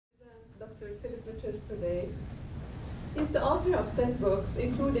Dr. Philip Mitchell today. He's the author of 10 books,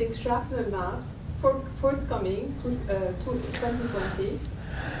 including Shrapnel Maps, forthcoming to 2020,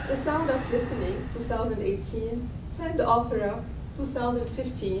 The Sound of Listening, 2018, Send Opera,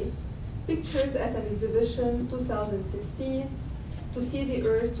 2015, Pictures at an Exhibition, 2016, To See the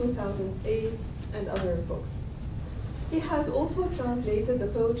Earth, 2008, and other books. He has also translated the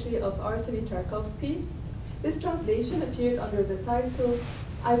poetry of Arseny Tarkovsky. This translation appeared under the title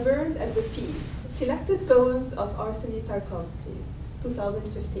I Burned at the Feast, Selected Poems of Arseny Tarkovsky,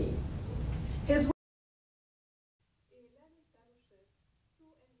 2015. His work a Lenin Fellowship, 2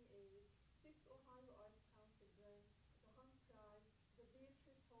 MEAs, 6 Ohio Arts Council grants, the Hunt Prize, the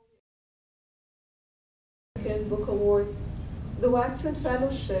Beatrice Holy American Book Awards, the Watson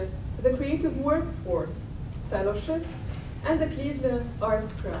Fellowship, the Creative Workforce Fellowship, and the Cleveland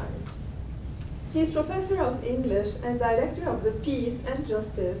Arts Prize. He is professor of English and director of the Peace,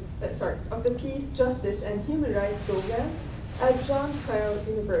 Justice, and Human Rights program at John Carroll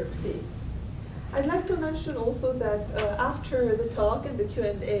University. I'd like to mention also that after the talk and the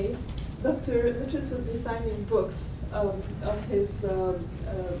Q&A, Dr. Mitchell will be signing books of his, a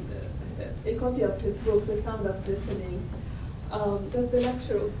copy of his book, The Sound of Listening, that the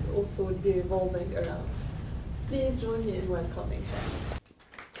lecture also will be revolving around. Please join me in welcoming him.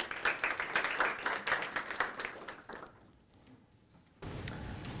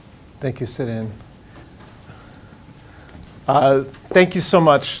 Thank you, Sirin. Thank you so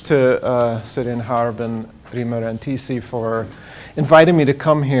much to Sirin Harb and Rima Rantisi for inviting me to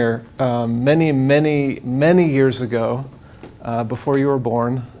come here many years ago, before you were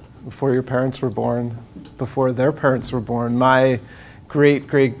born, before your parents were born, before their parents were born. My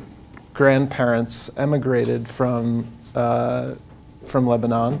great-great-grandparents emigrated from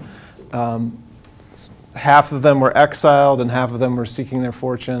Lebanon. Half of them were exiled and half of them were seeking their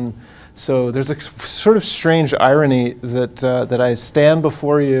fortune. So there's a sort of strange irony that I stand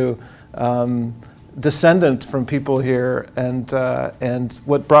before you, descendant from people here, and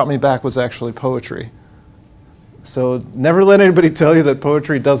what brought me back was actually poetry. So never let anybody tell you that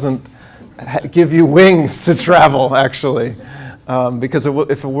poetry doesn't give you wings to travel, actually. Because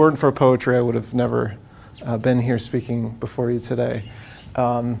if it weren't for poetry, I would have never been here speaking before you today.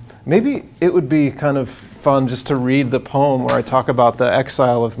 Maybe it would be kind of fun just to read the poem where I talk about the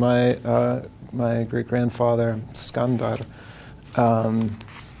exile of my my great-grandfather, Skandar.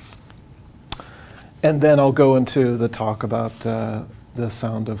 And then I'll go into the talk about the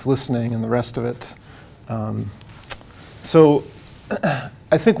sound of listening and the rest of it. So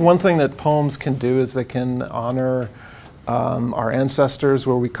I think one thing that poems can do is they can honor our ancestors,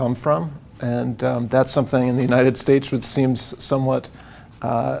 where we come from. And that's something in the United States which seems somewhat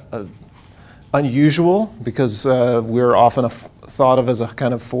unusual, because we're often thought of as a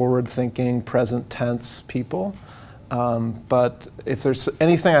kind of forward-thinking, present tense people. But if there's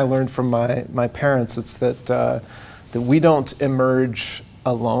anything I learned from my parents, it's that we don't emerge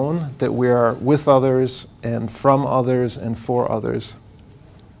alone, that we are with others and from others and for others.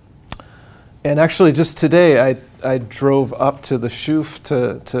 And actually, just today, I drove up to the Shuf,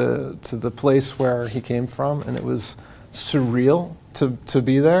 to the place where he came from, and it was surreal to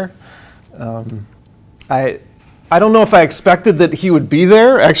be there. I don't know if I expected that he would be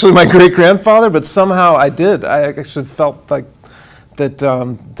there, actually my great-grandfather, but somehow I did. I actually felt like that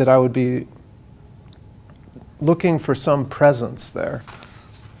I would be looking for some presence there.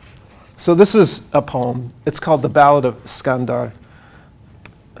 So this is a poem. It's called The Ballad of Skandar,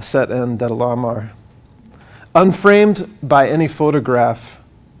 set in Dar al-Amar. Unframed by any photograph,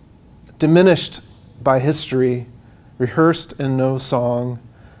 diminished by history, rehearsed in no song,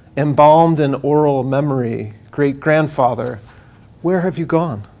 embalmed in oral memory, great-grandfather, where have you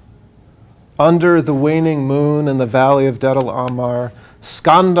gone? Under the waning moon in the valley of Dar al-Amar,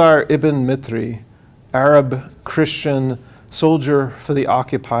 Skandar ibn Mithri, Arab, Christian, soldier for the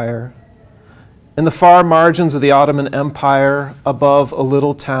occupier. In the far margins of the Ottoman Empire, above a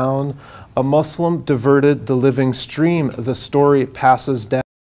little town, a Muslim diverted the living stream. The story passes down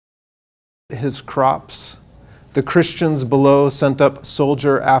his crops. The Christians below sent up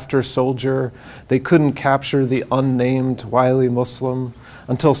soldier after soldier. They couldn't capture the unnamed wily Muslim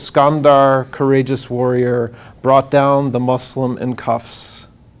until Skandar, courageous warrior, brought down the Muslim in cuffs.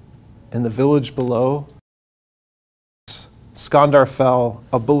 In the village below, Skandar fell,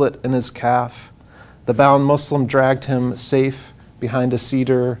 a bullet in his calf. The bound Muslim dragged him safe behind a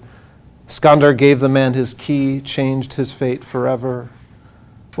cedar. Skandar gave the man his key, changed his fate forever.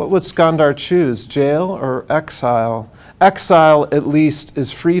 What would Skandar choose, jail or exile? Exile, at least,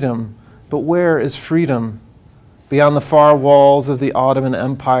 is freedom. But where is freedom? Beyond the far walls of the Ottoman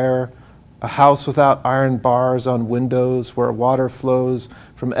Empire, a house without iron bars on windows where water flows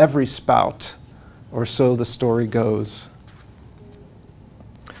from every spout, or so the story goes.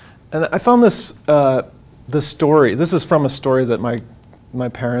 And I found this story. This is from a story that my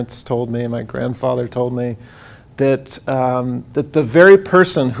parents told me, my grandfather told me, that that the very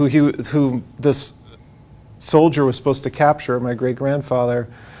person who this soldier was supposed to capture, my great-grandfather,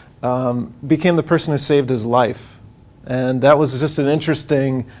 became the person who saved his life. And that was just an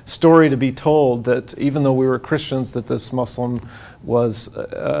interesting story to be told, that even though we were Christians, that this Muslim was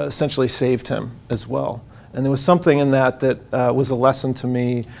essentially saved him as well. And there was something in that that was a lesson to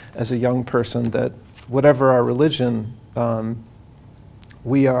me as a young person, that whatever our religion,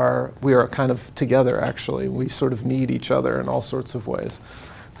 we are kind of together, actually. We sort of need each other in all sorts of ways.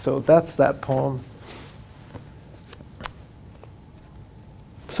 So that's that poem.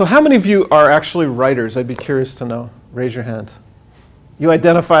 So how many of you are actually writers? I'd be curious to know. Raise your hand. You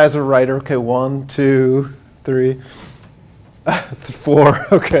identify as a writer. Okay, 1, 2, 3,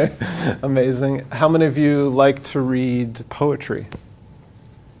 4. Okay, amazing. How many of you like to read poetry?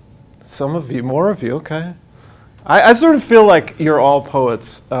 Some of you, more of you, okay. I sort of feel like you're all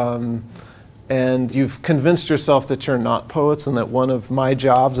poets, and you've convinced yourself that you're not poets, and that one of my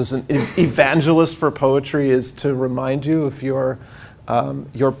jobs as an evangelist for poetry is to remind you if you're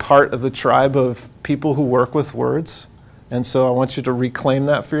part of the tribe of people who work with words. And so I want you to reclaim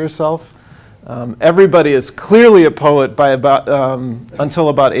that for yourself. Everybody is clearly a poet by until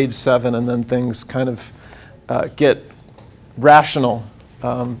about age 7, and then things kind of get rational.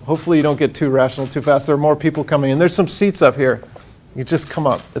 Hopefully you don't get too rational too fast. There are more people coming in. There's some seats up here. You just come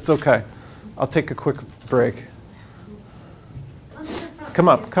up. It's okay. I'll take a quick break. Come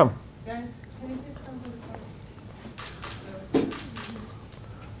up, come.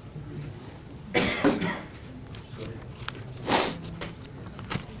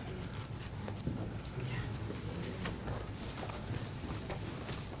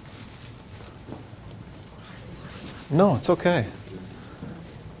 No, it's okay.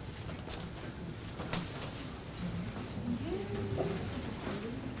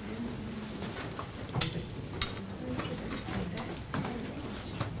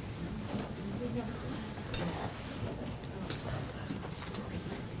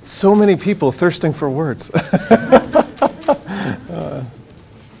 So many people thirsting for words. There's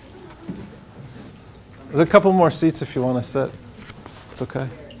a couple more seats if you want to sit. It's okay.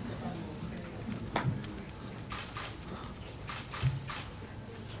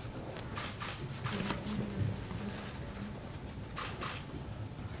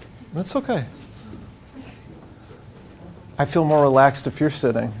 That's okay. I feel more relaxed if you're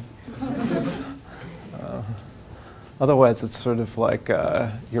sitting. Otherwise, it's sort of like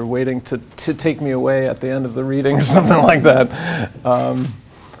you're waiting to take me away at the end of the reading or something like that.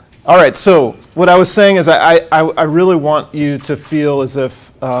 All right, so what I was saying is I really want you to feel as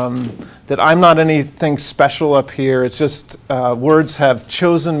if that I'm not anything special up here. It's just words have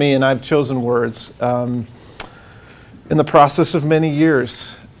chosen me, and I've chosen words in the process of many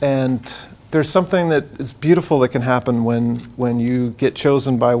years. And there's something that is beautiful that can happen when you get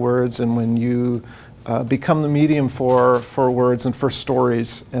chosen by words, and when you become the medium for words and for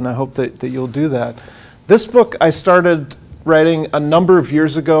stories. And I hope that you'll do that. This book I started writing a number of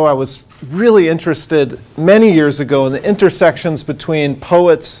years ago. I was really interested many years ago in the intersections between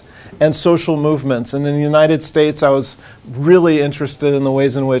poets and social movements. And in the United States, I was really interested in the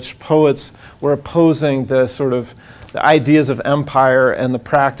ways in which poets were opposing the sort of the ideas of empire and the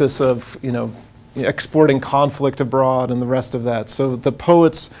practice of, exporting conflict abroad and the rest of that. So the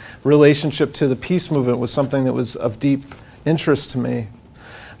poets' relationship to the peace movement was something that was of deep interest to me.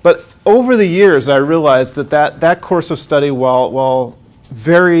 But over the years, I realized that course of study, while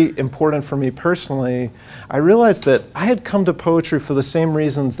very important for me personally, I realized that I had come to poetry for the same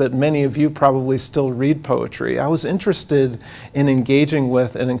reasons that many of you probably still read poetry. I was interested in engaging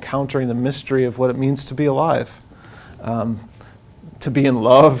with and encountering the mystery of what it means to be alive. To be in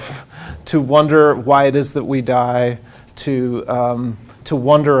love, to wonder why it is that we die, to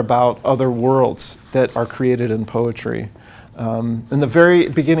wonder about other worlds that are created in poetry. In the very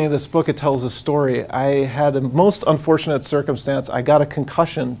beginning of this book, it tells a story. I had a most unfortunate circumstance. I got a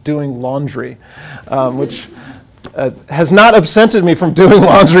concussion doing laundry, which has not absented me from doing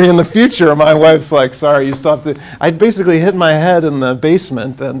laundry in the future. My wife's like, sorry, you still have to. I basically hit my head in the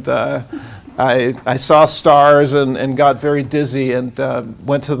basement, and I saw stars and got very dizzy, and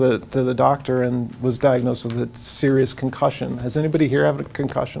went to the doctor and was diagnosed with a serious concussion. Has anybody here had a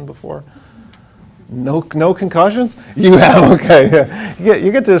concussion before? No concussions? You have, okay. Yeah.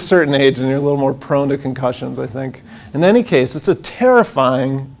 You get to a certain age and you're a little more prone to concussions, I think. In any case, it's a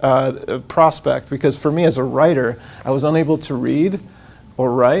terrifying prospect, because for me as a writer, I was unable to read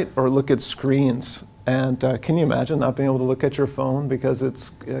or write or look at screens. And can you imagine not being able to look at your phone because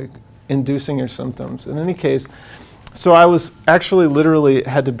it's inducing your symptoms? In any case, so I was actually literally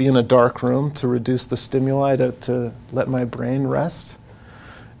had to be in a dark room to reduce the stimuli to let my brain rest.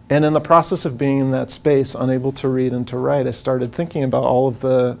 And in the process of being in that space, unable to read and to write, I started thinking about all of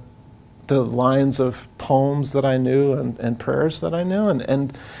the lines of poems that I knew and prayers that I knew.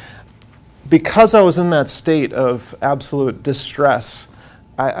 And because I was in that state of absolute distress,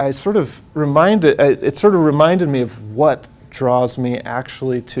 it sort of reminded me of what draws me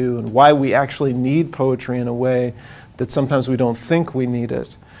actually to, and why we actually need poetry in a way that sometimes we don't think we need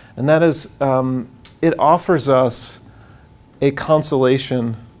it. And that is, it offers us a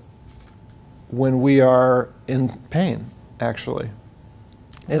consolation when we are in pain, actually.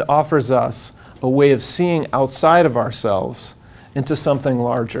 It offers us a way of seeing outside of ourselves into something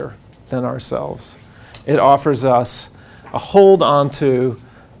larger than ourselves. It offers us a hold on to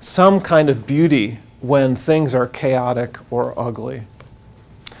some kind of beauty when things are chaotic or ugly.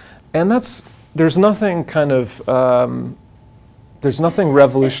 And there's nothing kind of, there's nothing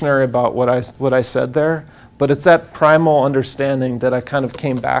revolutionary about what I said there, but it's that primal understanding that I kind of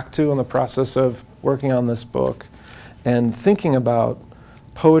came back to in the process of working on this book and thinking about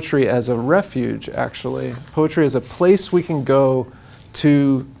poetry as a refuge, actually. Poetry as a place we can go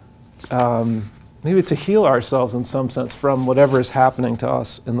to, maybe to heal ourselves in some sense from whatever is happening to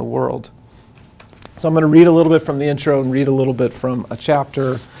us in the world. So I'm going to read a little bit from the intro and read a little bit from a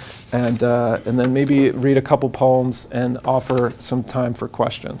chapter, and then maybe read a couple poems and offer some time for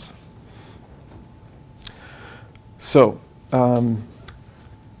questions. So,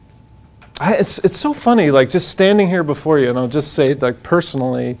 it's so funny, like just standing here before you, and I'll just say, like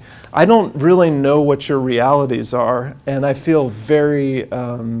personally, I don't really know what your realities are, and I feel very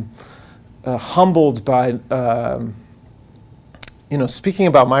humbled by speaking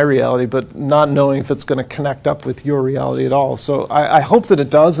about my reality, but not knowing if it's going to connect up with your reality at all. So I hope that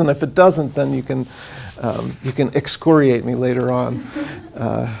it does, and if it doesn't, then you can excoriate me later on.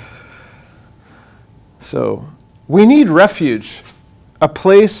 So we need refuge, a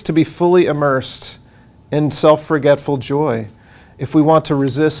place to be fully immersed in self-forgetful joy if we want to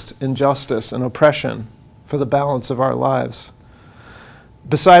resist injustice and oppression for the balance of our lives.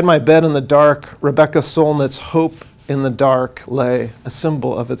 Beside my bed in the dark, Rebecca Solnit's Hope in the Dark lay, a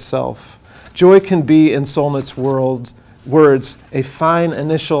symbol of itself. Joy can be, in Solnit's words, a fine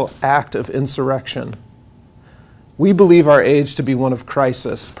initial act of insurrection. We believe our age to be one of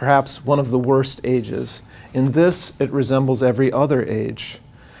crisis, perhaps one of the worst ages. In this, it resembles every other age.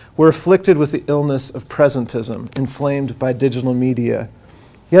 We're afflicted with the illness of presentism, inflamed by digital media.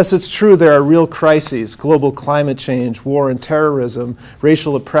 Yes, it's true there are real crises: global climate change, war and terrorism,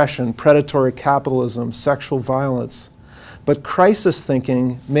 racial oppression, predatory capitalism, sexual violence. But crisis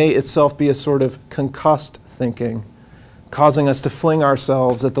thinking may itself be a sort of concussed thinking, causing us to fling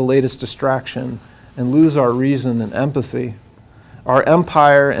ourselves at the latest distraction and lose our reason and empathy. Our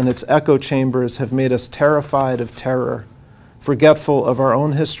empire and its echo chambers have made us terrified of terror, forgetful of our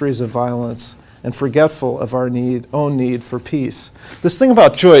own histories of violence, and forgetful of our own need for peace. This thing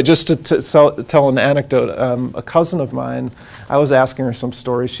about joy, just to tell an anecdote, a cousin of mine, I was asking her some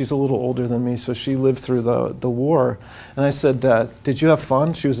stories. She's a little older than me, so she lived through the war. And I said, did you have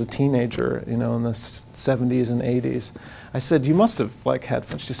fun? She was a teenager, in the 70s and 80s. I said, you must have had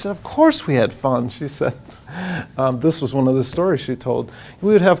fun. She said, of course we had fun. She said, this was one of the stories she told.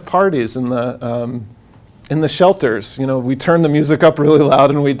 We would have parties in the shelters. We turned the music up really loud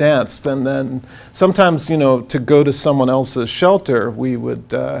and we danced. And then sometimes, to go to someone else's shelter, we would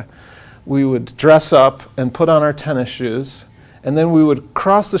dress up and put on our tennis shoes, and then we would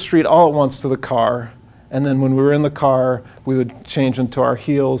cross the street all at once to the car. And then when we were in the car, we would change into our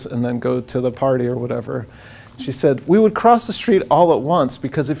heels and then go to the party or whatever. She said, we would cross the street all at once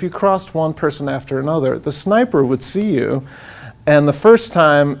because if you crossed one person after another, the sniper would see you. And the first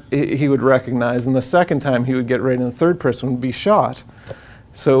time he would recognize, and the second time he would get ready, and the third person would be shot.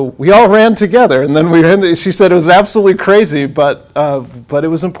 So we all ran together, and then she said it was absolutely crazy, but it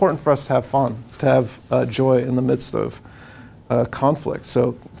was important for us to have fun, to have joy in the midst of conflict.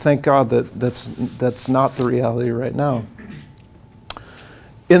 So thank God that's not the reality right now.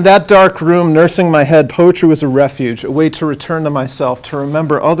 In that dark room, nursing my head, poetry was a refuge, a way to return to myself, to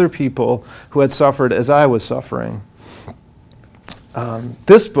remember other people who had suffered as I was suffering.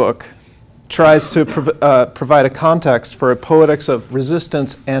 This book tries to provide a context for a poetics of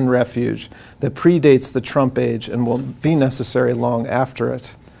resistance and refuge that predates the Trump age and will be necessary long after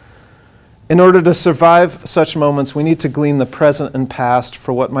it. In order to survive such moments, we need to glean the present and past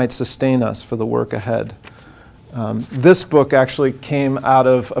for what might sustain us for the work ahead. This book actually came out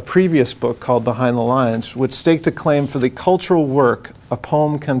of a previous book called Behind the Lines, which staked a claim for the cultural work a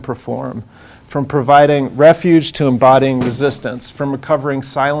poem can perform, from providing refuge to embodying resistance, from recovering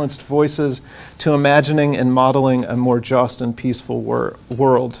silenced voices to imagining and modeling a more just and peaceful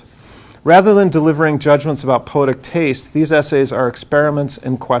world. Rather than delivering judgments about poetic taste, these essays are experiments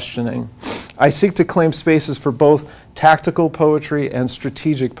in questioning. I seek to claim spaces for both tactical poetry and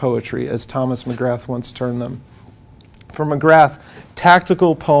strategic poetry, as Thomas McGrath once termed them. For McGrath,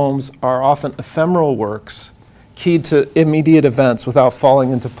 tactical poems are often ephemeral works, keyed to immediate events without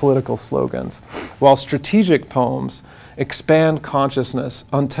falling into political slogans, while strategic poems expand consciousness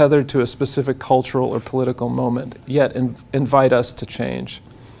untethered to a specific cultural or political moment, yet invite us to change.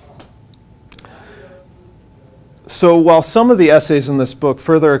 So while some of the essays in this book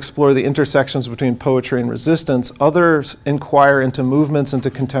further explore the intersections between poetry and resistance, others inquire into movements into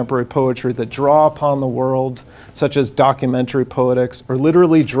contemporary poetry that draw upon the world, such as documentary poetics, or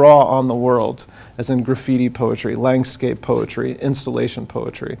literally draw on the world, as in graffiti poetry, landscape poetry, installation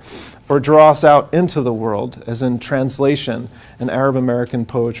poetry, or draw us out into the world, as in translation and Arab American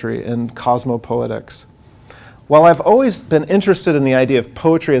poetry and cosmopoetics. While I've always been interested in the idea of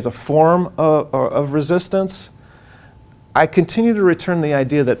poetry as a form of resistance, I continue to return to the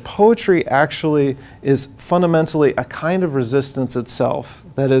idea that poetry actually is fundamentally a kind of resistance itself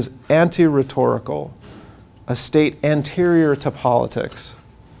that is anti-rhetorical, a state anterior to politics.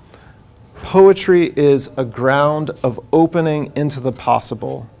 Poetry is a ground of opening into the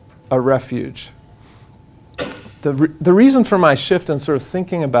possible, a refuge. The reason for my shift in sort of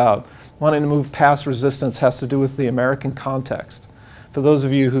thinking about wanting to move past resistance has to do with the American context. For those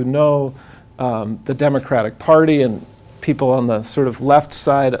of you who know the Democratic Party and people on the sort of left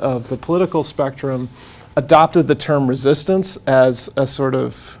side of the political spectrum adopted the term resistance as a sort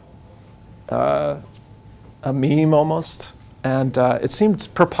of a meme almost. And it seemed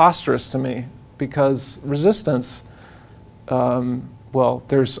preposterous to me because resistance, well,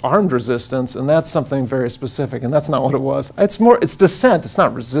 there's armed resistance, and that's something very specific, and that's not what it was. It's dissent, it's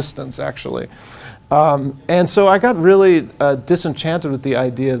not resistance, actually. And so I got really disenchanted with the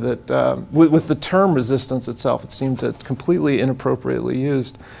idea that, with the term resistance itself, it seemed completely inappropriately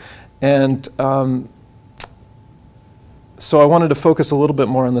used. And so I wanted to focus a little bit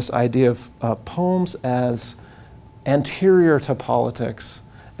more on this idea of poems as anterior to politics,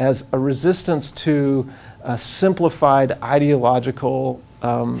 as a resistance to simplified ideological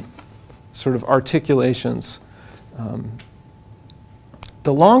sort of articulations.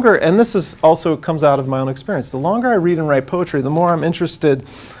 The longer, and this is also comes out of my own experience, the longer I read and write poetry, the more I'm interested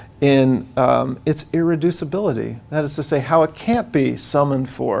in its irreducibility. That is to say, how it can't be summoned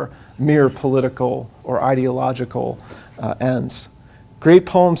for mere political or ideological ends. Great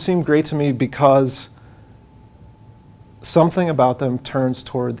poems seem great to me because something about them turns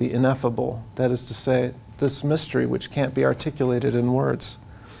toward the ineffable. That is to say, this mystery which can't be articulated in words.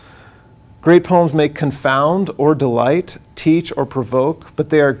 Great poems may confound or delight, teach or provoke,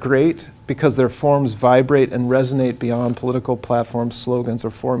 but they are great because their forms vibrate and resonate beyond political platforms, slogans, or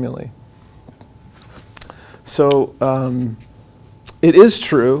formulae. So it is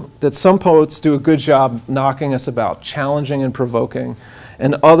true that some poets do a good job knocking us about, challenging and provoking,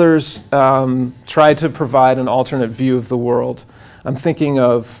 and others try to provide an alternate view of the world. I'm thinking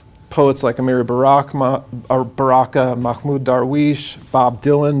of poets like Amiri Baraka, Mahmoud Darwish, Bob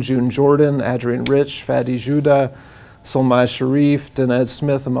Dylan, June Jordan, Adrienne Rich, Fadi Joudah, Solmaz Sharif, Danez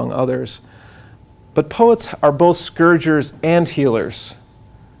Smith, among others. But poets are both scourgers and healers.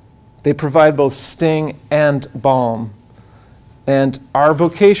 They provide both sting and balm. And our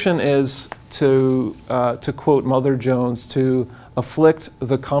vocation is to quote Mother Jones, to afflict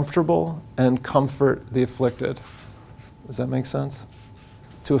the comfortable and comfort the afflicted. Does that make sense?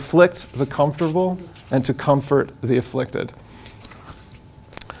 To afflict the comfortable and to comfort the afflicted.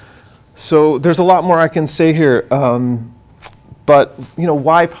 So there's a lot more I can say here, but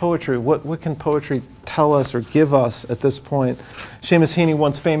why poetry? What can poetry tell us or give us at this point? Seamus Heaney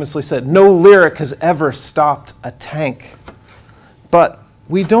once famously said, "No lyric has ever stopped a tank." But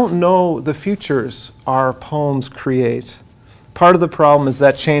we don't know the futures our poems create. Part of the problem is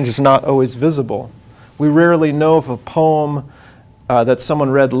that change is not always visible. We rarely know if a poem that someone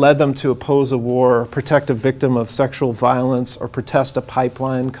read led them to oppose a war, protect a victim of sexual violence, or protest a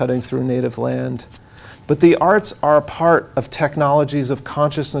pipeline cutting through native land. But the arts are a part of technologies of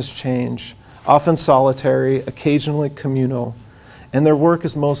consciousness change, often solitary, occasionally communal, and their work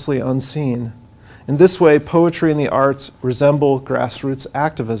is mostly unseen. In this way, poetry and the arts resemble grassroots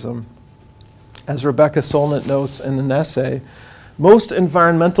activism. As Rebecca Solnit notes in an essay, most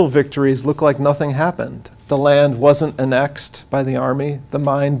environmental victories look like nothing happened. The land wasn't annexed by the army, the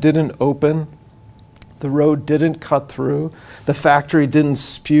mine didn't open, the road didn't cut through, the factory didn't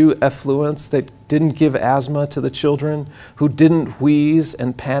spew effluents that didn't give asthma to the children, who didn't wheeze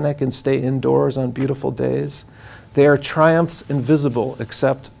and panic and stay indoors on beautiful days. They are triumphs invisible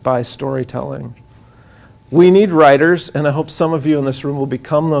except by storytelling. We need writers, and I hope some of you in this room will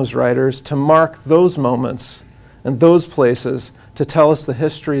become those writers, to mark those moments and those places to tell us the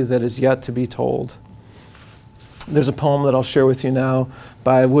history that is yet to be told. There's a poem that I'll share with you now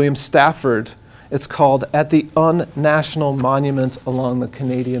by William Stafford. It's called At the Unnational Monument Along the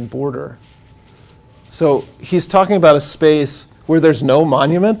Canadian Border. So he's talking about a space where there's no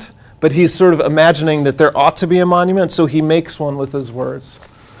monument, but he's sort of imagining that there ought to be a monument, so he makes one with his words.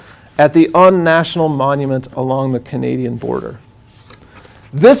 At the unnational monument along the Canadian border.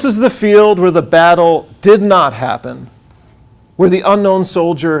 This is the field where the battle did not happen, where the unknown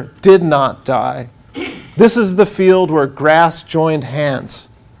soldier did not die. This is the field where grass joined hands,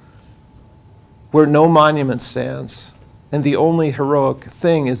 where no monument stands, and the only heroic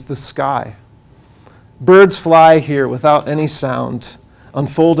thing is the sky. Birds fly here without any sound,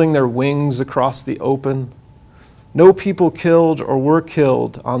 unfolding their wings across the open. No people killed or were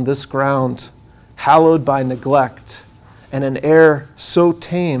killed on this ground, hallowed by neglect, and an air so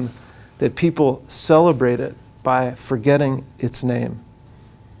tame that people celebrate it by forgetting its name.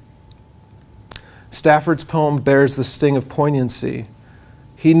 Stafford's poem bears the sting of poignancy.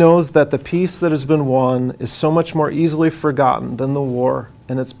 He knows that the peace that has been won is so much more easily forgotten than the war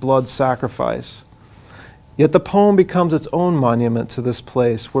and its blood sacrifice. Yet the poem becomes its own monument to this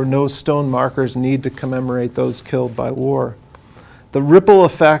place where no stone markers need to commemorate those killed by war. The ripple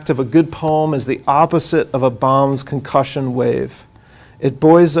effect of a good poem is the opposite of a bomb's concussion wave. It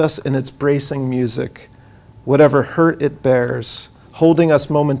buoys us in its bracing music, whatever hurt it bears, holding us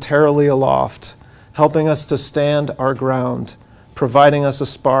momentarily aloft, helping us to stand our ground, providing us a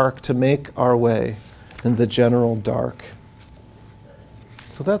spark to make our way in the general dark.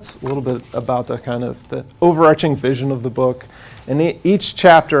 So that's a little bit about the kind of the overarching vision of the book. In each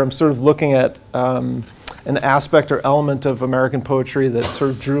chapter, I'm sort of looking at an aspect or element of American poetry that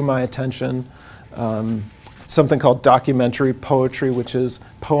sort of drew my attention. Something called documentary poetry, which is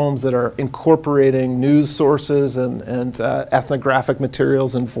poems that are incorporating news sources and ethnographic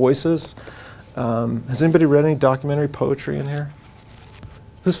materials and voices. Has anybody read any documentary poetry in here?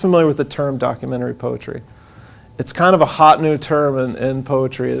 Who's familiar with the term documentary poetry? It's kind of a hot new term in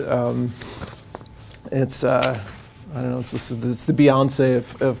poetry. It's I don't know. It's the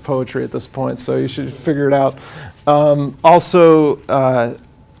Beyonce of poetry at this point. So you should figure it out.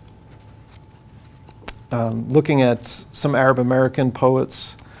 Looking at some Arab American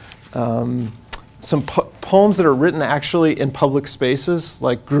poets, some poems that are written actually in public spaces,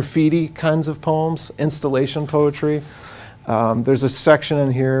 like graffiti kinds of poems, installation poetry. There's a section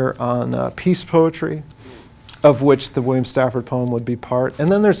in here on peace poetry, of which the William Stafford poem would be part.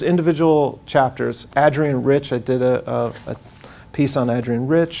 And then there's individual chapters. Adrienne Rich, I did a piece on Adrienne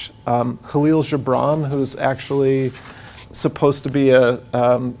Rich. Khalil Gibran, who's actually supposed to be a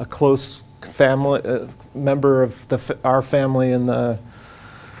close family member of our family in the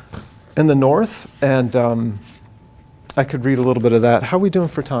North. And I could read a little bit of that. How are we doing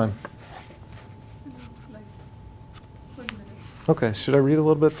for time? Like 20 minutes. Okay, should I read a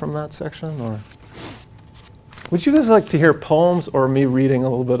little bit from that section, or? Would you guys like to hear poems or me reading a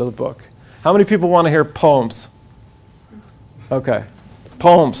little bit of the book? How many people want to hear poems? Okay.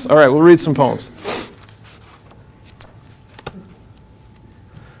 Poems. All right, we'll read some poems. Can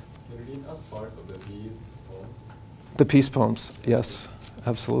you read us part of the peace poems? The peace poems, yes,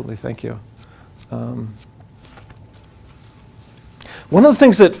 absolutely, thank you. One of the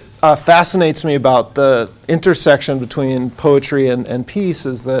things that fascinates me about the intersection between poetry and peace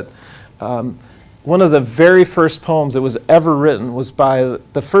is that one of the very first poems that was ever written was by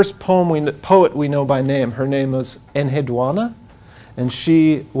the first poet we know by name. Her name was Enheduanna, and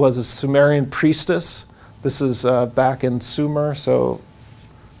she was a Sumerian priestess. This is back in Sumer, so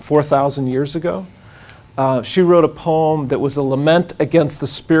 4,000 years ago. She wrote a poem that was a lament against the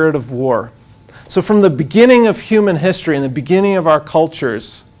spirit of war. So from the beginning of human history and the beginning of our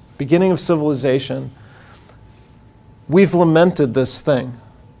cultures, beginning of civilization, we've lamented this thing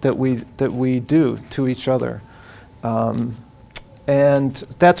that we do to each other. And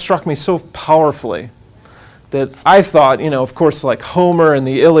that struck me so powerfully that I thought, of course, like Homer and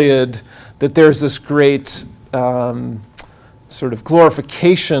the Iliad, that there's this great sort of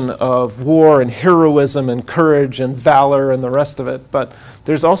glorification of war and heroism and courage and valor and the rest of it. But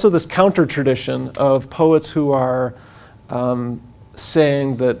there's also this counter tradition of poets who are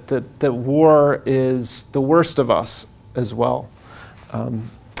saying that war is the worst of us as well.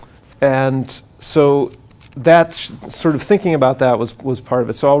 And so that sort of thinking about that was part of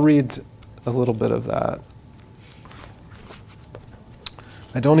it. So I'll read a little bit of that.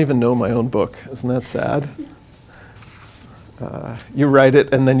 I don't even know my own book. Isn't that sad? You write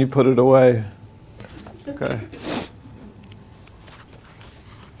it and then you put it away. Okay.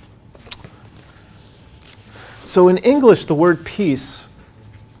 So in English, the word peace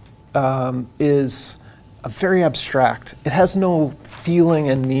is very abstract. It has no feeling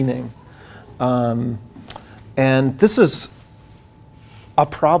and meaning. And this is a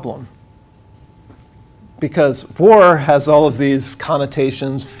problem, because war has all of these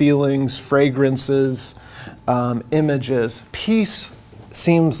connotations, feelings, fragrances, images. Peace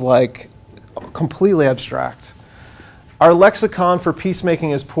seems like completely abstract. Our lexicon for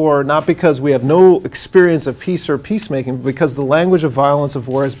peacemaking is poor, not because we have no experience of peace or peacemaking, but because the language of violence of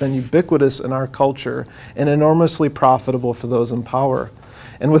war has been ubiquitous in our culture and enormously profitable for those in power.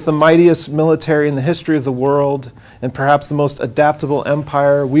 And with the mightiest military in the history of the world, and perhaps the most adaptable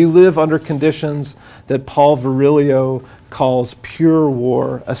empire, we live under conditions that Paul Virilio calls pure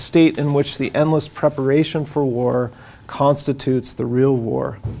war, a state in which the endless preparation for war constitutes the real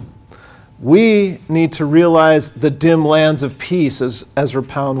war. We need to realize the dim lands of peace, as Ezra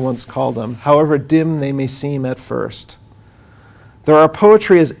Pound once called them, however dim they may seem at first. Though our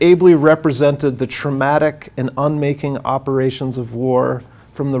poetry has ably represented the traumatic and unmaking operations of war,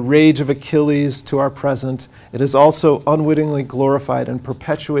 from the rage of Achilles to our present, it has also unwittingly glorified and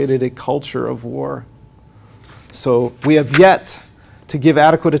perpetuated a culture of war. So we have yet to give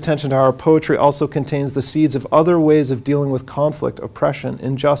adequate attention to how our poetry also contains the seeds of other ways of dealing with conflict, oppression,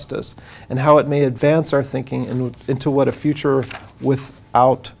 injustice, and how it may advance our thinking into what a future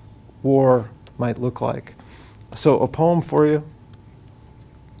without war might look like. So a poem for you.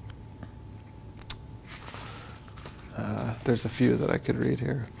 There's a few that I could read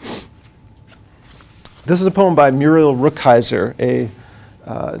here. This is a poem by Muriel Rukeyser, a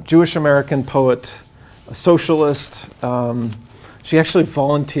Jewish-American poet, a socialist. She actually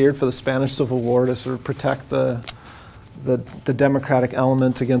volunteered for the Spanish Civil War to sort of protect the democratic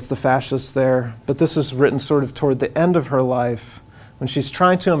element against the fascists there. But this is written sort of toward the end of her life, when she's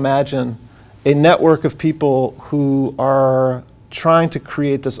trying to imagine a network of people who are trying to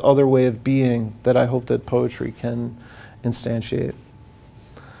create this other way of being that I hope that poetry can instantiate.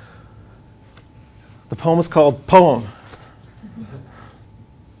 The poem is called Poem.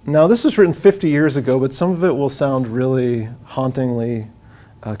 Now, this was written 50 years ago, but some of it will sound really hauntingly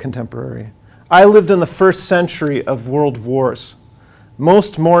contemporary. I lived in the first century of world wars.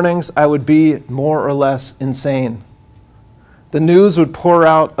 Most mornings I would be more or less insane. The news would pour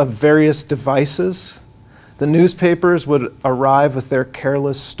out of various devices. The newspapers would arrive with their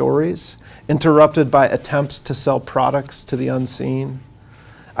careless stories, interrupted by attempts to sell products to the unseen.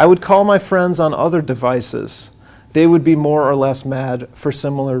 I would call my friends on other devices. They would be more or less mad for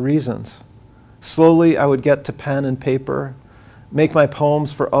similar reasons. Slowly, I would get to pen and paper, make my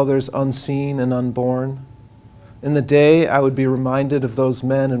poems for others unseen and unborn. In the day, I would be reminded of those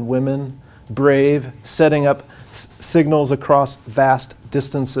men and women, brave, setting up signals across vast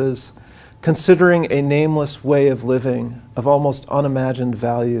distances, considering a nameless way of living, of almost unimagined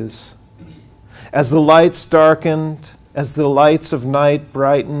values. As the lights darkened, as the lights of night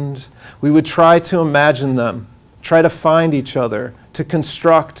brightened, we would try to imagine them, try to find each other, to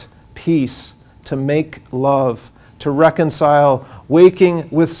construct peace, to make love, to reconcile waking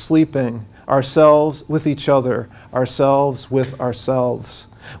with sleeping, ourselves with each other, ourselves with ourselves.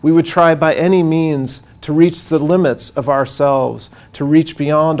 We would try by any means to reach the limits of ourselves, to reach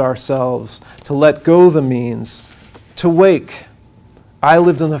beyond ourselves, to let go the means, to wake. I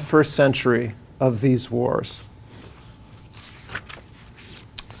lived in the first century of these wars.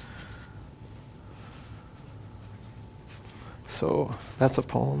 So that's a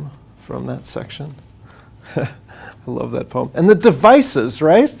poem from that section. I love that poem. And the devices,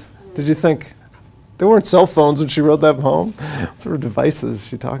 right? Did you think there weren't cell phones when she wrote that poem? What sort of devices is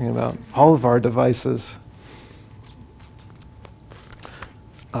she talking about? All of our devices.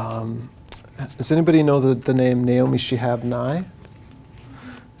 Does anybody know the name Naomi Shihab Nye?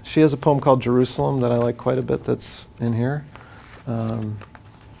 She has a poem called Jerusalem that I like quite a bit that's in here.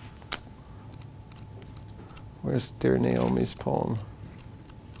 Where's Dear Naomi's poem?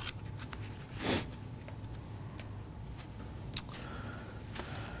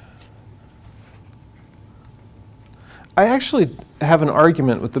 I actually have an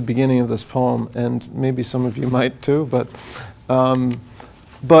argument with the beginning of this poem, and maybe some of you might too, but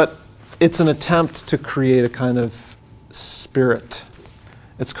it's an attempt to create a kind of spirit.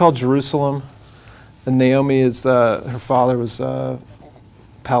 It's called Jerusalem, and Naomi is, her father was a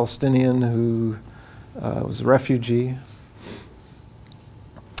Palestinian who was a refugee.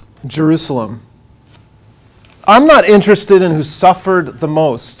 Jerusalem. I'm not interested in who suffered the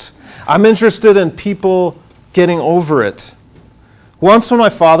most. I'm interested in people getting over it. Once when my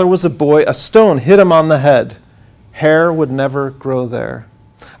father was a boy, a stone hit him on the head. Hair would never grow there.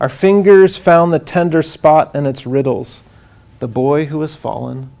 Our fingers found the tender spot and its riddles. The boy who has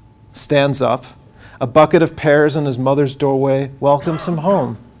fallen stands up. A bucket of pears in his mother's doorway welcomes him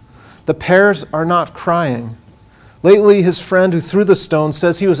home. The pears are not crying. Lately, his friend who threw the stone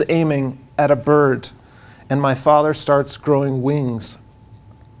says he was aiming at a bird, and my father starts growing wings.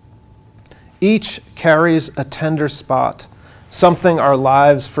 Each carries a tender spot, something our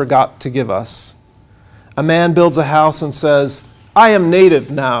lives forgot to give us. A man builds a house and says, I am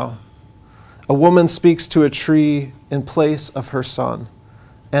native now. A woman speaks to a tree in place of her son,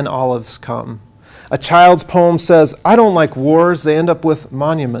 and olives come. A child's poem says, I don't like wars, they end up with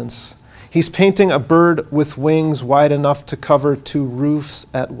monuments. He's painting a bird with wings wide enough to cover 2 roofs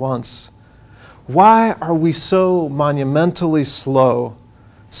at once. Why are we so monumentally slow?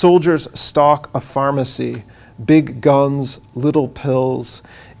 Soldiers stalk a pharmacy, big guns, little pills.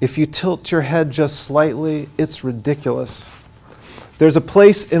 If you tilt your head just slightly, it's ridiculous. There's a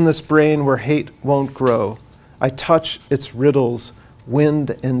place in this brain where hate won't grow. I touch its riddles,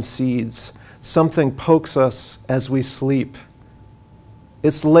 wind and seeds. Something pokes us as we sleep.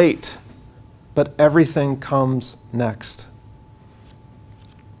 It's late, but everything comes next.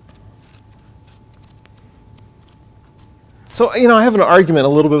 So, I have an argument a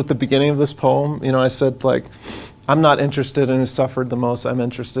little bit with the beginning of this poem. I said, I'm not interested in who suffered the most. I'm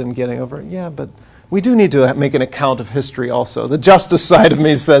interested in getting over it. Yeah, but we do need to make an account of history also. The justice side of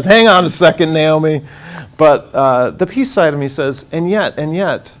me says, hang on a second, Naomi. But the peace side of me says, and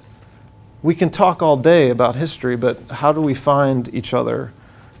yet, we can talk all day about history, but how do we find each other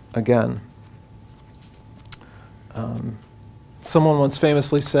again? Someone once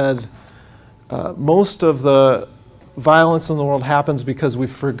famously said, most of the violence in the world happens because we've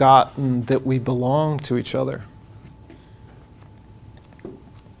forgotten that we belong to each other.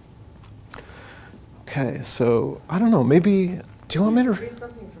 Okay, so I don't know, maybe, do you want me to read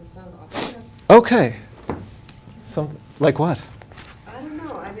something from Sandra? Yes. Okay. Something, like what? I don't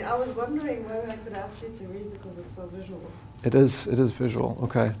know. I was wondering whether I could ask you to read because it's so visual. It is visual,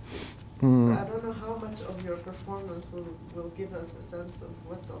 okay. So I don't know how much of your performance will give us a sense of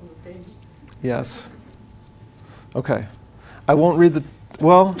what's on the page. Yes. Okay. I won't read the,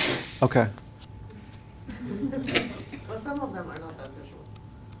 well, okay. Well, some of them are not that visual.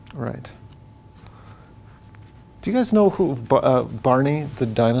 Right. Do you guys know who Barney the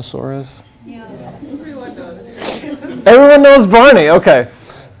dinosaur is? Yeah. Everyone does. Everyone knows Barney, okay.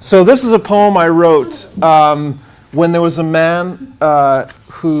 So this is a poem I wrote when there was a man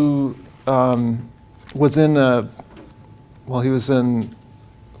who was in he was in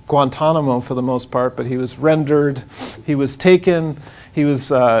Guantanamo for the most part, but he was rendered, he was taken, he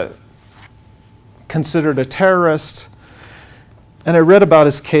was considered a terrorist. And I read about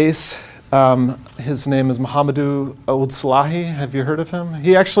his case. His name is Mohamedou Ould Slahi. Have you heard of him?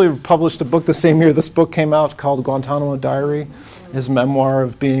 He actually published a book the same year this book came out called Guantanamo Diary, his memoir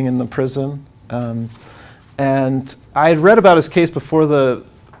of being in the prison. And I had read about his case before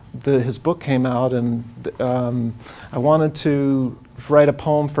his book came out, and I wanted to write a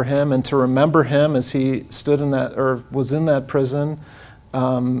poem for him and to remember him as he stood in that, or was in that prison,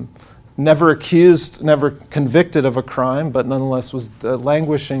 never accused, never convicted of a crime, but nonetheless was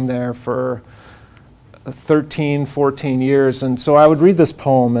languishing there for 13, 14 years. And so I would read this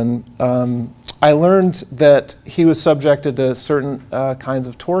poem, and I learned that he was subjected to certain kinds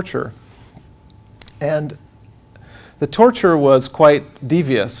of torture. And the torture was quite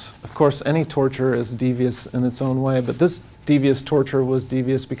devious. Of course, any torture is devious in its own way, but this devious torture was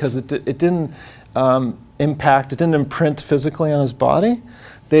devious because it didn't impact, it didn't imprint physically on his body.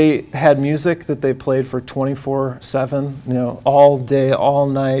 They had music that they played for 24/7, all day, all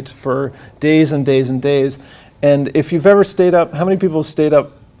night, for days and days and days. And if you've ever stayed up, how many people have stayed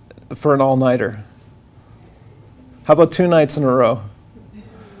up for an all-nighter? How about 2 nights in a row?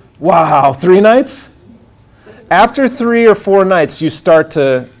 Wow, 3 nights? After 3 or 4 nights, you start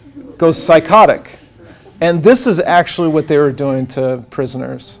to go psychotic. And this is actually what they were doing to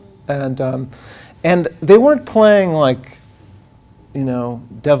prisoners. And they weren't playing like you know,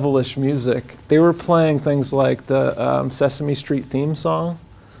 devilish music. They were playing things like the Sesame Street theme song,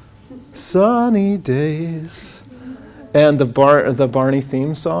 Sunny Days, and the Barney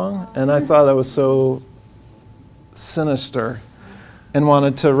theme song. And I thought that was so sinister, and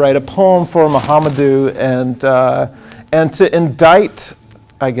wanted to write a poem for Muhammadu and to indict,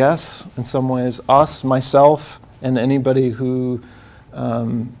 I guess, in some ways, us, myself, and anybody who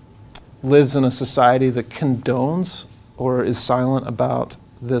lives in a society that condones or is silent about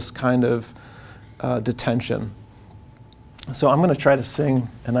this kind of detention. So I'm going to try to sing,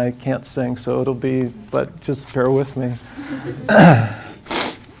 and I can't sing, so it'll be, but just bear with me.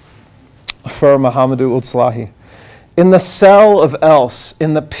 For Muhammadu Ulslahi. In the cell of Else,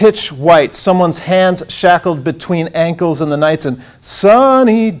 in the pitch white, someone's hands shackled between ankles in the nights and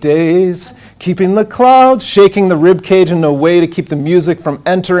sunny days, keeping the clouds, shaking the rib cage in no way to keep the music from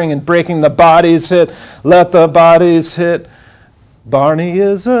entering and breaking the bodies hit. Let the bodies hit. Barney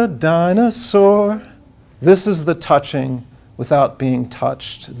is a dinosaur. This is the touching without being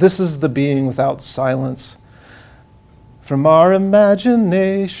touched. This is the being without silence. From our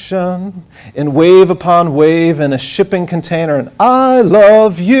imagination, in wave upon wave, in a shipping container, and I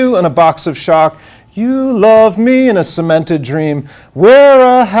love you in a box of shock. You love me in a cemented dream. We're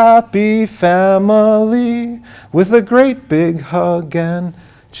a happy family with a great big hug and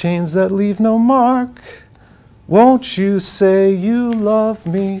chains that leave no mark. Won't you say you love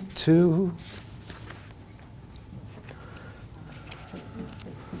me too?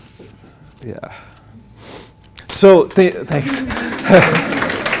 Yeah. So, thanks.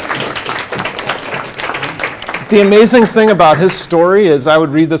 The amazing thing about his story is I would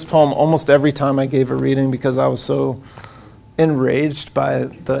read this poem almost every time I gave a reading because I was so enraged by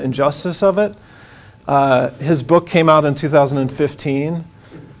the injustice of it. His book came out in 2015,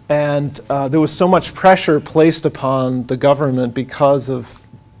 and there was so much pressure placed upon the government because of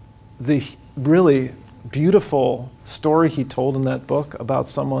the really beautiful story he told in that book about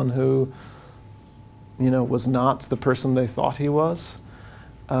someone who, you know, was not the person they thought he was,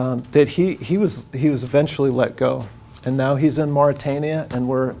 that he was eventually let go. And now he's in Mauritania, and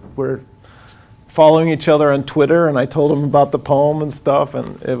we're following each other on Twitter, and I told him about the poem and stuff,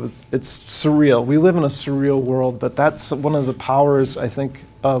 and it's surreal. We live in a surreal world, but that's one of the powers, I think,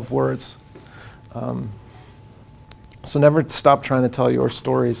 of words. So never stop trying to tell your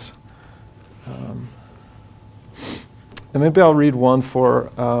stories. And maybe I'll read one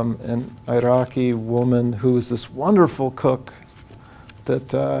for an Iraqi woman who is this wonderful cook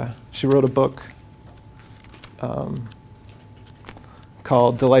that she wrote a book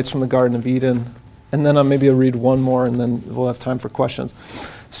called Delights from the Garden of Eden. And then maybe I'll read one more, and then we'll have time for questions.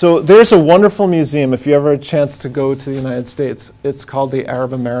 So there's a wonderful museum, if you ever had a chance to go to the United States. It's called the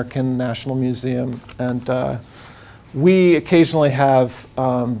Arab American National Museum. And we occasionally have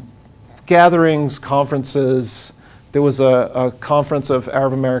gatherings, conferences. There was a conference of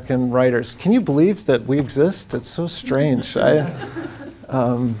Arab American writers. Can you believe that we exist? It's so strange. I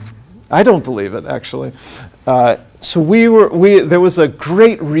don't believe it, actually. So there was a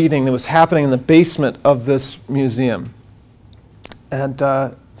great reading that was happening in the basement of this museum. And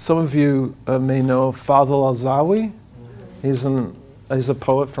some of you may know Fadl al-Zawi. He's a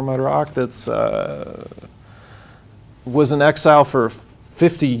poet from Iraq that's was in exile for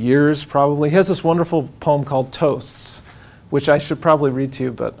 50 years, probably. He has this wonderful poem called Toasts, which I should probably read to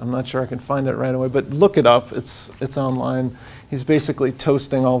you, but I'm not sure I can find it right away. But look it up. It's online. He's basically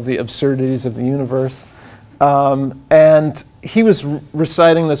toasting all of the absurdities of the universe. And he was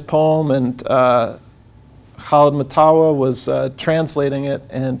reciting this poem, and Khalid Matawa was translating it,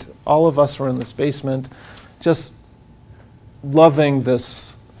 and all of us were in this basement just loving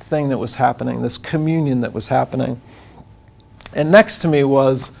this thing that was happening, this communion that was happening. And next to me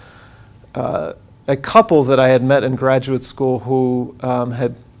was a couple that I had met in graduate school who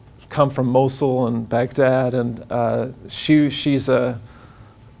had come from Mosul and Baghdad, and she's just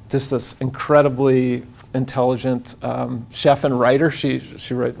this incredibly intelligent chef and writer. She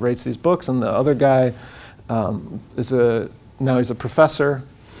writes these books, and the other guy now he's a professor.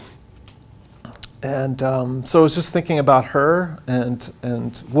 And so I was just thinking about her and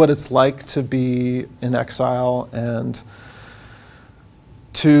what it's like to be in exile and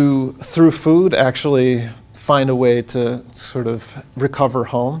to, through food, actually find a way to sort of recover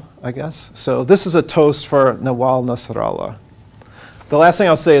home, I guess. So this is a toast for Nawal Nasrallah. The last thing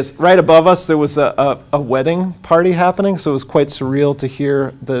I'll say is right above us there was a wedding party happening, so it was quite surreal to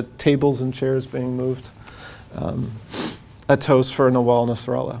hear the tables and chairs being moved. A toast for Nawal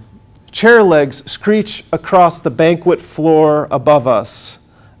Nasrallah. Chair legs screech across the banquet floor above us.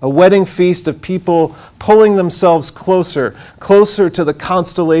 A wedding feast of people pulling themselves closer, closer to the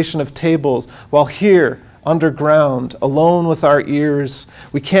constellation of tables, while here, underground, alone with our ears,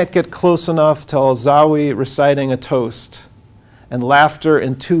 we can't get close enough to Al-Zawi reciting a toast. And laughter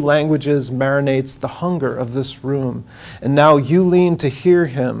in two languages marinates the hunger of this room. And now you lean to hear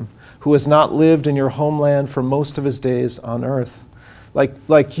him who has not lived in your homeland for most of his days on earth.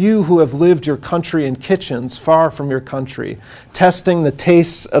 Like you who have lived your country in kitchens far from your country, testing the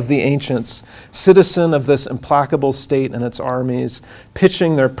tastes of the ancients, citizen of this implacable state and its armies,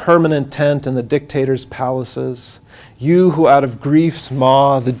 pitching their permanent tent in the dictator's palaces. You who out of grief's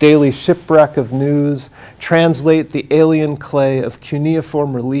maw, the daily shipwreck of news, translate the alien clay of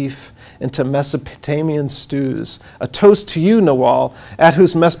cuneiform relief into Mesopotamian stews. A toast to you, Nawal, at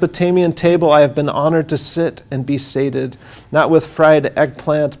whose Mesopotamian table I have been honored to sit and be sated, not with fried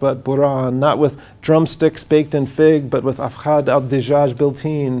eggplant, but buran, not with drumsticks baked in fig, but with afkhad al-dijaj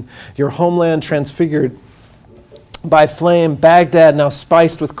built-in, your homeland transfigured by flame, Baghdad now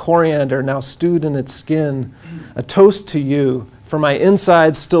spiced with coriander, now stewed in its skin. A toast to you, for my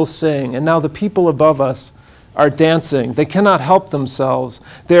insides still sing, and now the people above us are dancing. They cannot help themselves.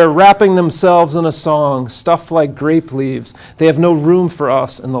 They are wrapping themselves in a song, stuffed like grape leaves. They have no room for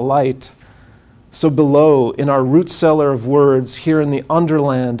us in the light. So below, in our root cellar of words, here in the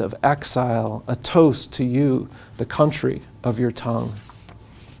underland of exile, a toast to you, the country of your tongue.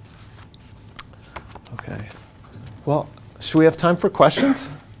 Okay. Well, should we have time for questions?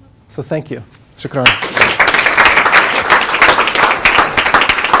 So thank you. Shukran.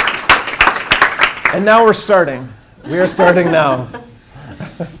 And now we're starting. We are starting now.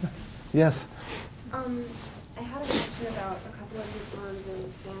 Yes? I had a question about a couple of your poems in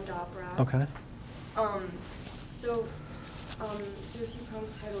Sand Opera. Okay. There are two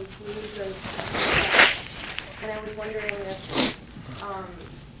poems titled Blues of and I was wondering if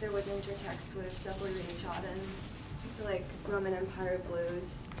there was intertext with Zaporizhzhia for like Roman Empire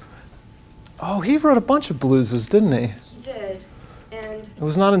blues. Oh, he wrote a bunch of blueses, didn't he? He did, and it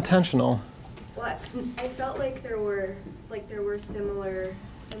was not intentional. what I felt like there were similar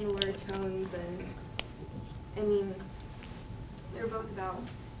tones, and I mean they're both about.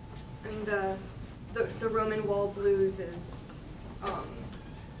 I mean the Roman wall blues is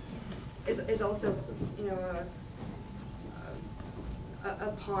also, you know, a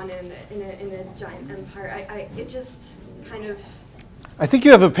pawn in a giant empire. It just kind of. I think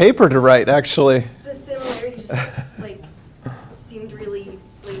you have a paper to write, actually. The similarity just like seemed really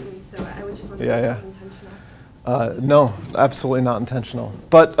blatant, so I was just wondering Yeah. if it was intentional. No, absolutely not intentional.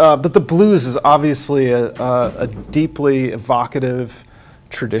 But the blues is obviously a deeply evocative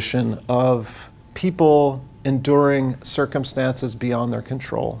tradition of people enduring circumstances beyond their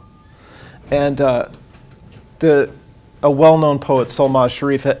control. And a well-known poet, Solmaz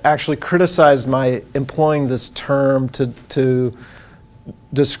Sharif, had actually criticized my employing this term to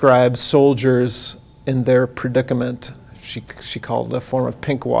describe soldiers in their predicament. She called it a form of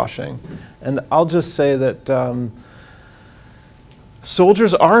pinkwashing. And I'll just say that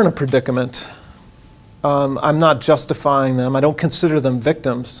soldiers are in a predicament. I'm not justifying them. I don't consider them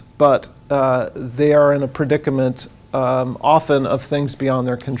victims, but they are in a predicament often of things beyond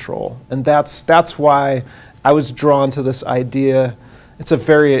their control. And that's why I was drawn to this idea. It's a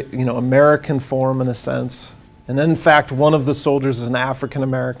very, American form in a sense. And in fact, one of the soldiers is an African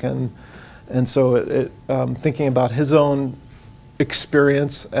American. And so thinking about his own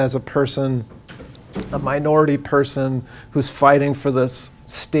experience as a person, a minority person who's fighting for this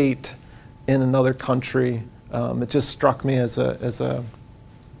state in another country, it just struck me as a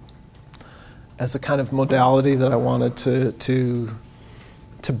kind of modality that I wanted to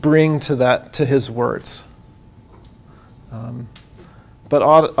bring to his words. But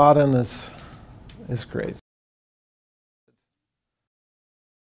Auden is great.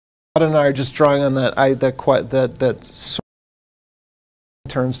 Auden and I are just drawing on that sort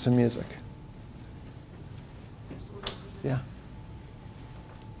of turns to music. Yeah.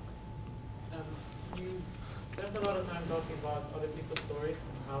 You spent a lot of time talking about other people's stories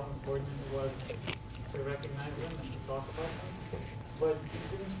and how important it was to recognize them and to talk about them, but you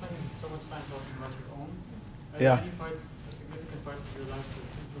didn't spend so much time talking about your own. Are there any significant parts of your life that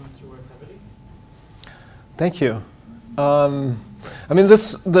influenced your work heavily? Thank you. I mean,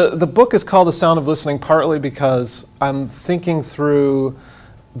 the book is called The Sound of Listening partly because I'm thinking through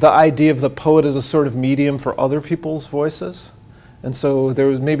the idea of the poet as a sort of medium for other people's voices. And so there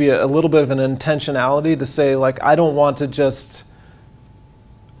was maybe a little bit of an intentionality to say, like, I don't want to just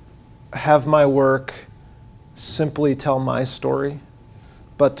have my work simply tell my story,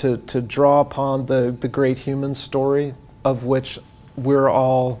 but to draw upon the great human story of which we're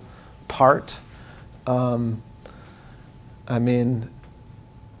all part. I mean,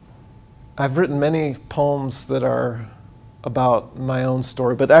 I've written many poems that are about my own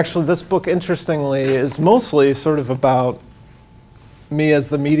story, but actually this book, interestingly, is mostly sort of about me as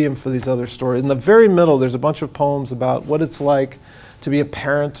the medium for these other stories. In the very middle, there's a bunch of poems about what it's like to be a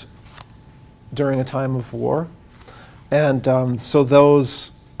parent during a time of war. And so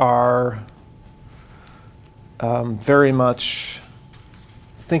those are very much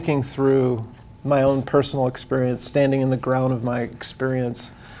thinking through my own personal experience, standing in the ground of my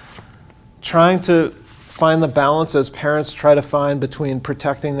experience, trying to find the balance as parents try to find between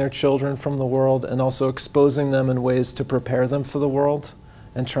protecting their children from the world and also exposing them in ways to prepare them for the world,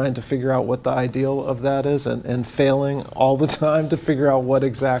 and trying to figure out what the ideal of that is, and failing all the time to figure out what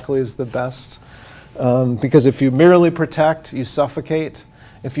exactly is the best. Because if you merely protect, you suffocate.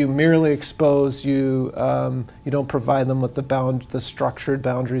 If you merely expose, you don't provide them with the structured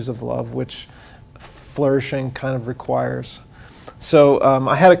boundaries of love, which flourishing kind of requires. So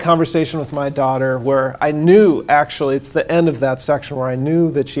I had a conversation with my daughter where I knew, actually, it's the end of that section where I knew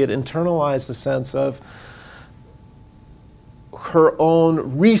that she had internalized a sense of her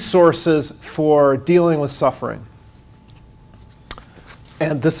own resources for dealing with suffering.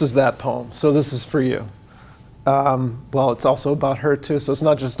 And this is that poem. So this is for you. Well, it's also about her too, so it's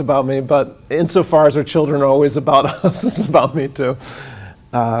not just about me, but insofar as her children are always about us, it's about me too.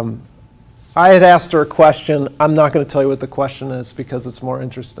 I had asked her a question. I'm not going to tell you what the question is because it's more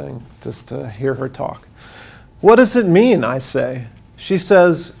interesting just to hear her talk. What does it mean, I say? She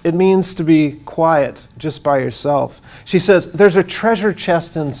says, it means to be quiet just by yourself. She says, there's a treasure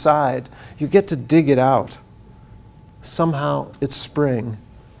chest inside. You get to dig it out. Somehow it's spring.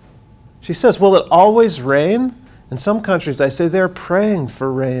 She says, will it always rain? In some countries, I say, they're praying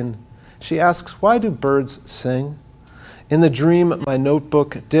for rain. She asks, why do birds sing? In the dream, my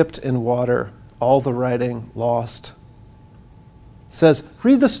notebook dipped in water, all the writing lost. Says,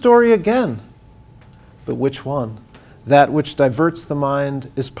 read the story again. But which one? That which diverts the mind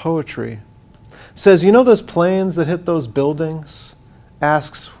is poetry. Says, you know those planes that hit those buildings?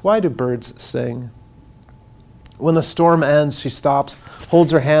 Asks, why do birds sing? When the storm ends, she stops,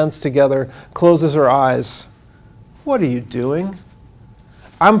 holds her hands together, closes her eyes. What are you doing?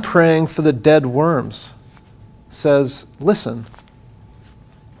 I'm praying for the dead worms. Says, listen.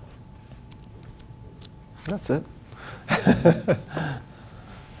 That's it.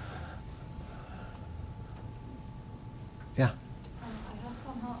 Yeah. I have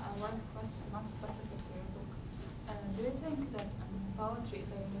somehow one question, not specific to your book. Do you think that poetry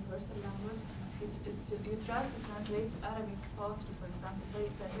is a universal language? And if you try to translate Arabic poetry, for example, the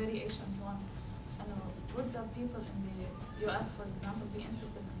very ancient one, would the people in the US, for example, be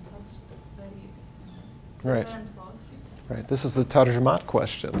interested in such very different poetry? Right. This is the Tarjumat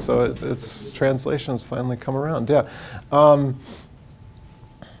question. So its translations finally come around. Yeah.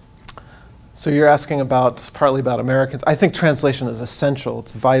 So you're asking partly about Americans. I think translation is essential.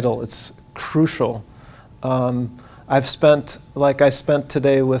 It's vital. It's crucial. I spent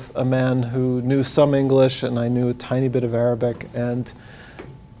today with a man who knew some English and I knew a tiny bit of Arabic, and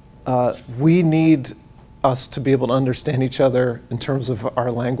we need us to be able to understand each other in terms of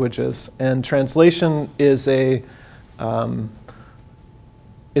our languages. And translation is one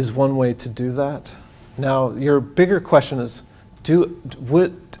way to do that. Now, your bigger question is,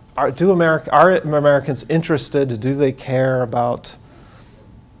 are Americans interested? Do they care about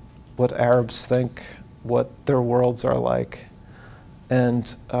what Arabs think, what their worlds are like?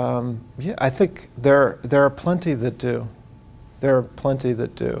 And yeah, I think there are plenty that do. There are plenty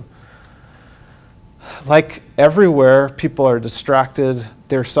that do. Like everywhere, people are distracted.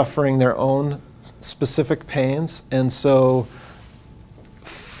 They're suffering their own specific pains, and so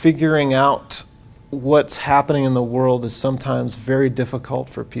figuring out what's happening in the world is sometimes very difficult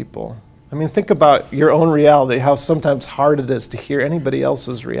for people. I mean, think about your own reality, how sometimes hard it is to hear anybody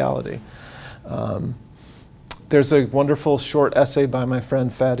else's reality. There's a wonderful short essay by my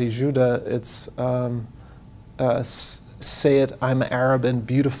friend Fadi Jouda. It's Say It, I'm Arab and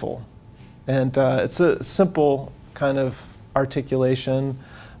Beautiful. And it's a simple kind of articulation,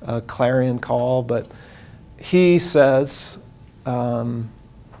 clarion call, but he says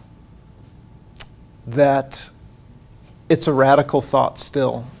that it's a radical thought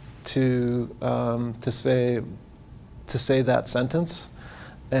still to say that sentence,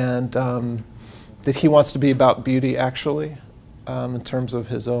 and that he wants to be about beauty actually, in terms of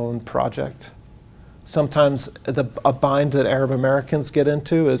his own project. Sometimes a bind that Arab Americans get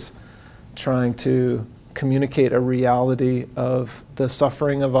into is trying to communicate a reality of the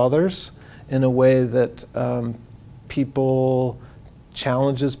suffering of others in a way that people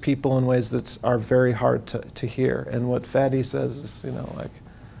challenges people in ways that are very hard to hear. And what Fadi says is, you know, like,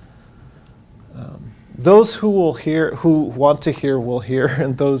 those who want to hear will hear,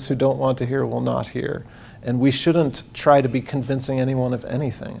 and those who don't want to hear will not hear. And we shouldn't try to be convincing anyone of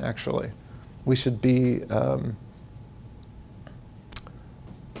anything, actually. We should be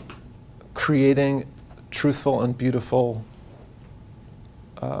creating truthful and beautiful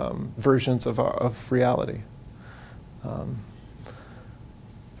versions of reality.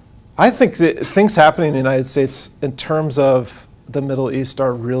 I think that things happening in the United States in terms of the Middle East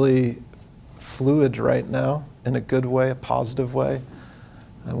are really fluid right now, in a good way, a positive way.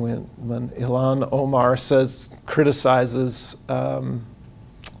 And when Ilhan Omar criticizes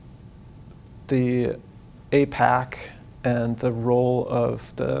the AIPAC and the role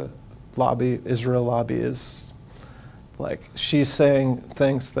of the Israel lobby, is like she's saying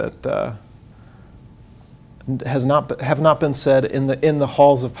things that have not been said in the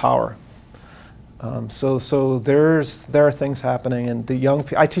halls of power. So there are things happening, and the young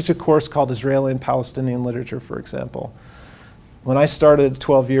people. I teach a course called Israeli and Palestinian Literature, for example. When I started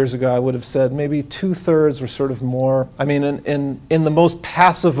 12 years ago, I would have said maybe 2/3 were sort of more, I mean, in the most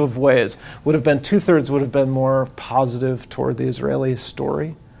passive of ways, 2/3 would have been more positive toward the Israeli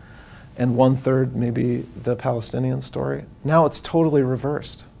story, and 1/3 maybe the Palestinian story. Now it's totally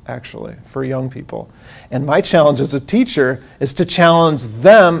reversed, actually, for young people. And my challenge as a teacher is to challenge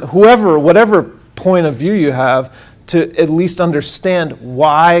them, whatever point of view you have, to at least understand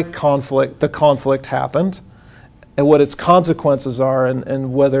why the conflict happened, and what its consequences are,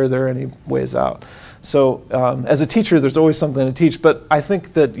 and whether there are any ways out. So as a teacher, there's always something to teach, but I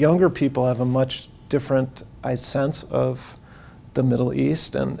think that younger people have a much different sense of the Middle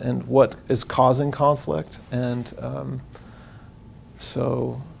East and what is causing conflict. And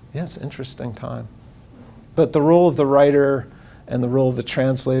so, yeah, it's an interesting time. But the role of the writer and the role of the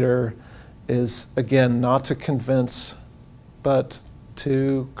translator is, again, not to convince, but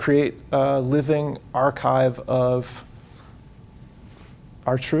to create a living archive of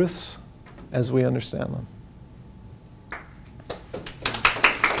our truths as we understand them.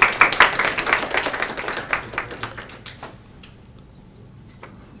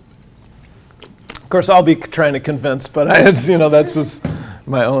 Of course, I'll be trying to convince, but that's just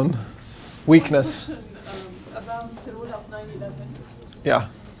my own weakness. About the rule of 9/11. Yeah.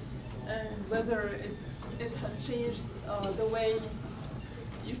 And whether it has changed the way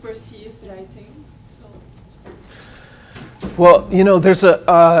you perceive writing. Well, there's a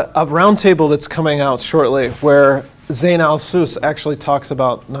roundtable that's coming out shortly where Zain al-Sus actually talks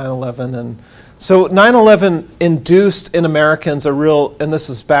about 9/11. And so 9/11 induced in Americans and this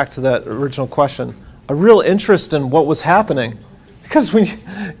is back to that original question, a real interest in what was happening. Because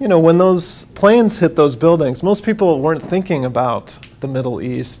when those planes hit those buildings, most people weren't thinking about the Middle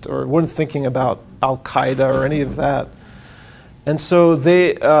East or weren't thinking about Al-Qaeda or any of that. And so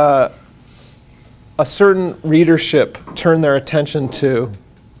a certain readership turned their attention to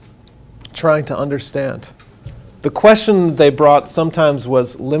trying to understand. The question they brought sometimes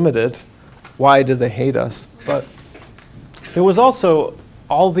was limited. Why did they hate us? But there was also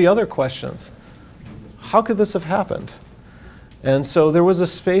all the other questions. How could this have happened? And so there was a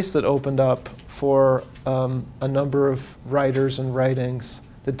space that opened up for a number of writers and writings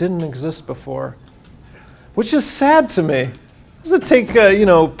that didn't exist before, which is sad to me. Does it take,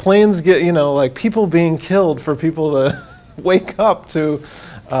 planes like people being killed for people to wake up to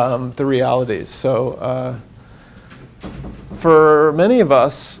the realities? So for many of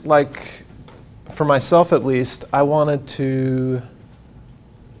us, like for myself at least, I wanted to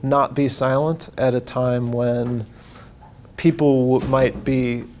not be silent at a time when people might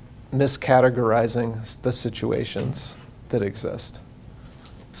be miscategorizing the situations that exist.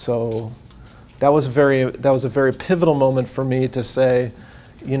 So that was a very pivotal moment for me to say,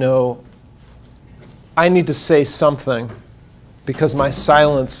 I need to say something because my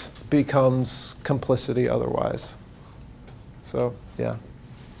silence becomes complicity otherwise. So, yeah.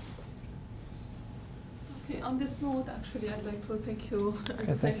 Okay, on this note, actually, I'd like to thank you and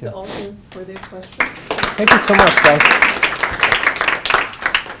Okay, thank you. the audience for their questions. Thank you so much, guys.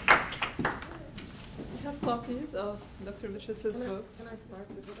 We have copies of Dr. Mitchell's books. Can I start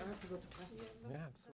with what I have to go to class? Yeah.